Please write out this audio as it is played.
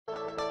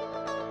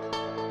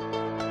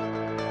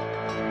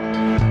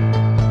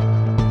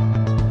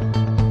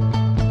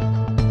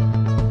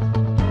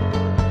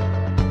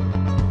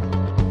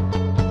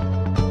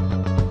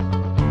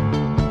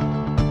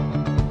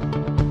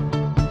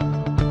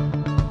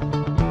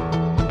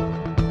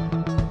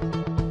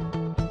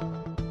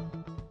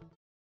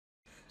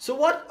So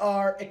what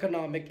are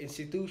economic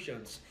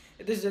institutions?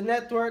 It is the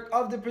network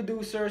of the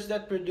producers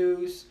that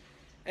produce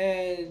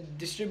and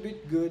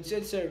distribute goods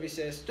and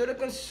services to the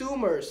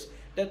consumers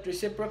that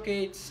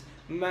reciprocates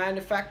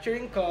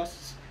manufacturing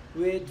costs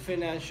with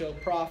financial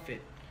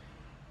profit.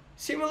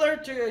 Similar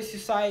to a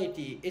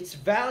society, its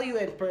value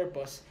and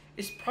purpose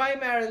is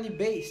primarily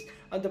based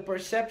on the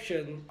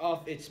perception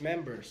of its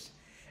members.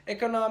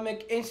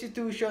 Economic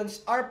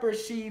institutions are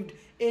perceived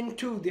in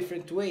two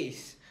different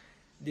ways: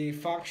 the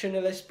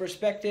functionalist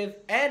perspective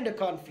and the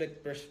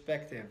conflict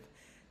perspective.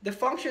 The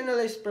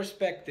functionalist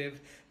perspective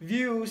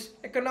views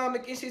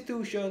economic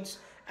institutions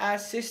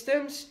as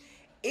systems,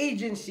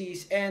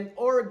 agencies, and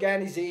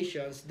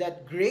organizations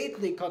that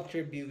greatly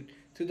contribute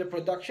to the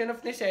production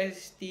of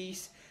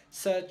necessities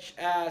such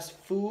as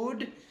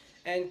food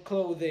and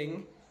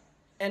clothing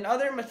and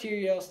other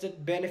materials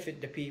that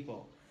benefit the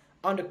people.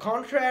 On the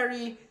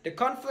contrary, the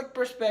conflict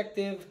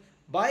perspective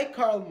by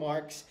Karl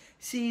Marx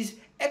sees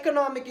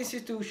economic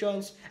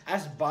institutions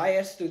as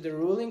biased to the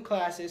ruling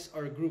classes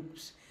or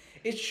groups.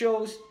 It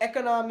shows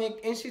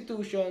economic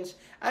institutions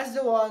as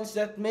the ones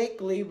that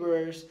make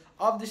laborers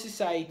of the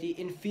society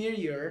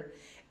inferior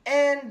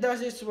and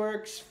does its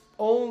works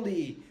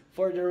only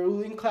for the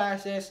ruling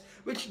classes,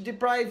 which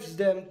deprives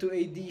them to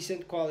a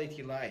decent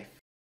quality life.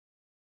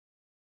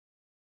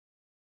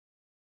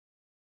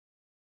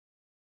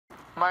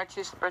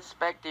 Marxist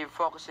perspective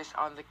focuses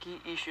on the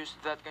key issues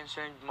that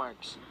concerned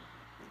Marx.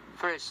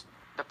 First,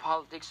 the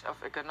politics of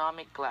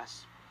economic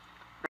class,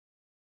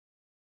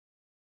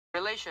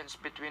 relations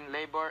between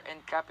labor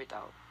and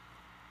capital,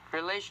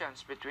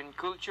 relations between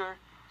culture,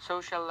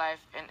 social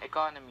life, and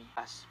economy,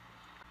 class,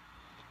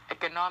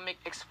 economic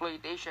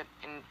exploitation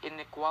and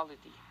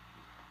inequality,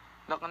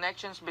 the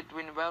connections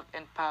between wealth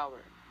and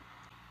power,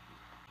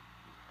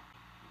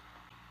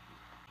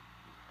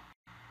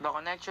 the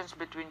connections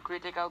between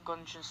critical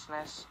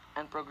consciousness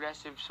and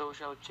progressive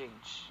social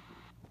change.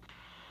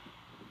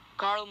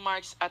 Karl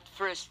Marx at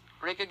first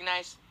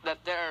recognized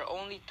that there are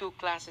only two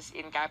classes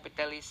in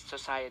capitalist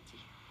society.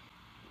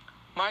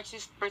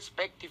 Marxist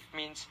perspective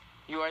means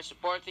you are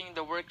supporting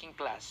the working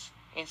class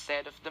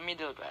instead of the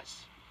middle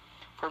class.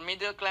 For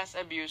middle class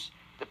abuse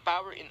the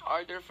power in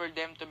order for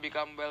them to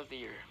become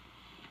wealthier.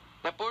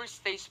 The poor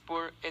stays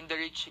poor and the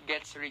rich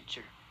gets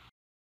richer.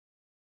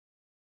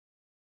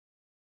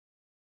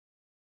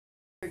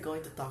 We're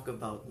going to talk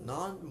about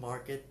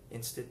non-market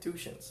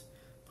institutions.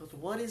 But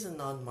what is a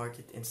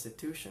non-market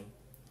institution?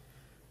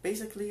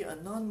 Basically, a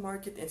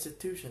non-market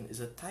institution is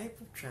a type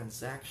of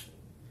transaction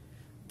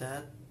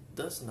that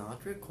does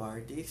not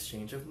require the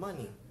exchange of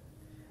money.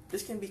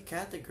 This can be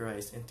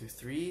categorized into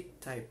three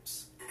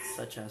types,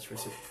 such as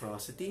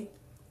reciprocity,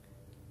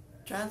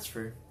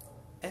 transfer,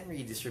 and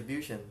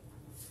redistribution.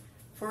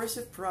 For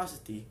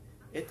reciprocity,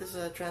 it is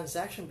a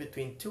transaction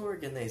between two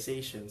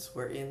organizations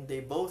wherein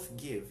they both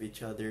give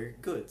each other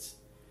goods.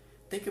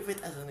 Think of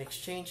it as an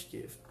exchange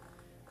gift,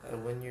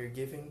 when you're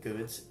giving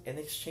goods in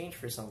exchange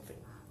for something.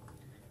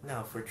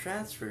 Now, for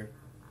transfer,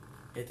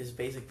 it is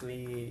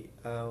basically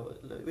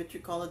what you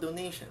call a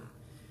donation.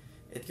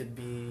 It could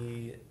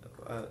be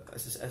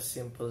as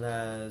simple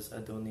as a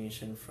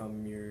donation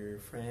from your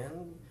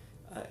friend,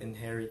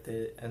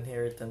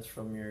 inheritance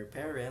from your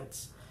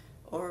parents,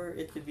 or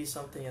it could be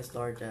something as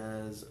large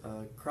as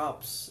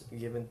crops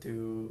given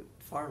to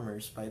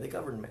farmers by the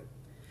government.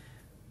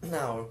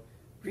 Now,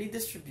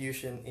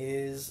 redistribution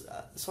is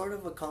sort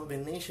of a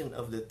combination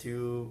of the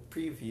two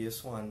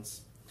previous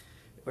ones,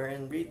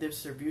 wherein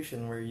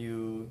redistribution, where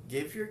you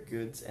give your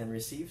goods and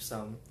receive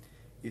some,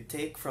 you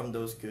take from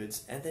those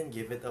goods and then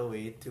give it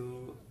away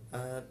to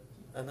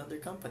another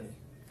company.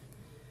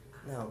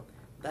 Now,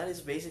 that is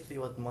basically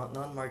what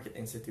non-market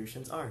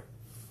institutions are.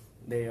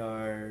 They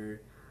are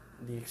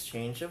the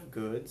exchange of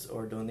goods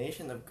or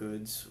donation of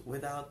goods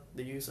without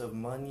the use of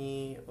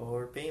money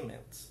or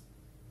payments.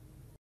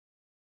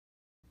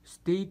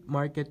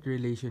 State-market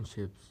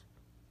relationships.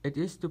 It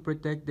is to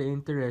protect the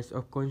interests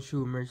of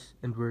consumers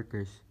and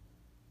workers,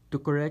 to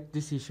correct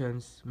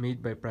decisions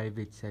made by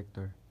private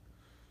sector.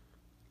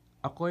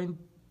 A coined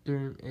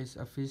term is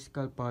a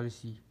fiscal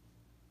policy.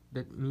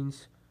 That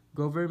means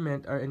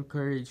government are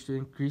encouraged to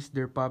increase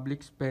their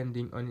public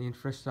spending on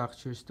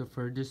infrastructures to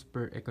further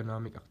spur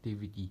economic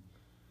activity.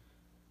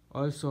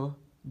 Also,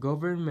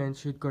 government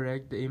should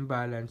correct the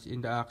imbalance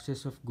in the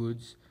access of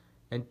goods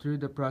and through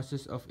the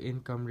process of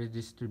income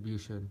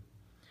redistribution.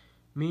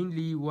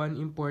 Mainly, one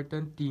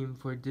important theme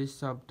for this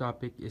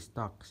subtopic is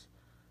tax.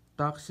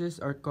 Taxes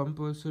are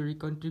compulsory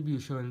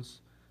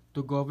contributions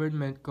to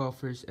government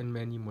coffers and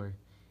many more.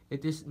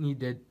 It is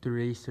needed to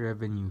raise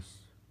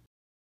revenues.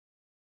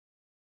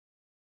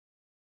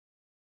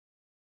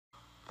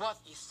 What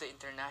is the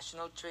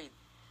international trade?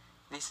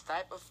 This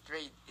type of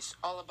trade is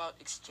all about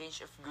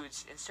exchange of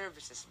goods and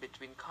services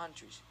between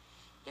countries,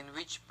 in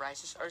which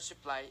prices or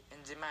supply and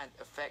demand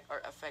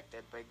are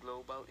affected by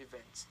global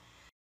events.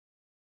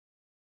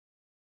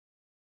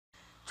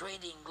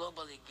 Trading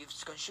globally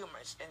gives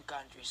consumers and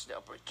countries the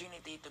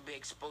opportunity to be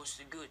exposed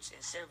to goods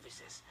and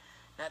services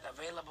not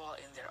available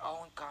in their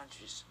own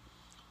countries.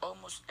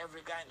 Almost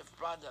every kind of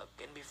product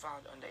can be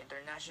found on the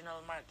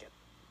international market.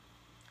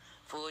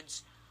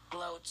 Foods,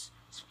 clothes,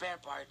 spare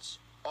parts,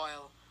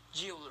 oil,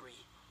 jewelry,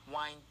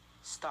 wine,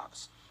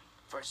 stocks.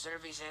 For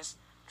services,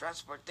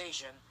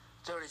 transportation,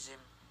 tourism,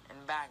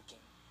 and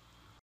banking.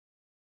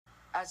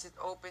 As it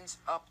opens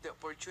up the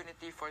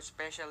opportunity for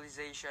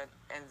specialization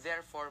and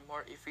therefore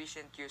more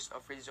efficient use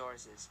of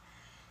resources.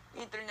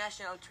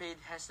 International trade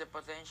has the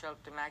potential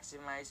to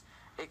maximize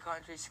a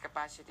country's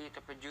capacity to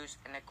produce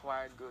and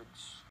acquire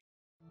goods.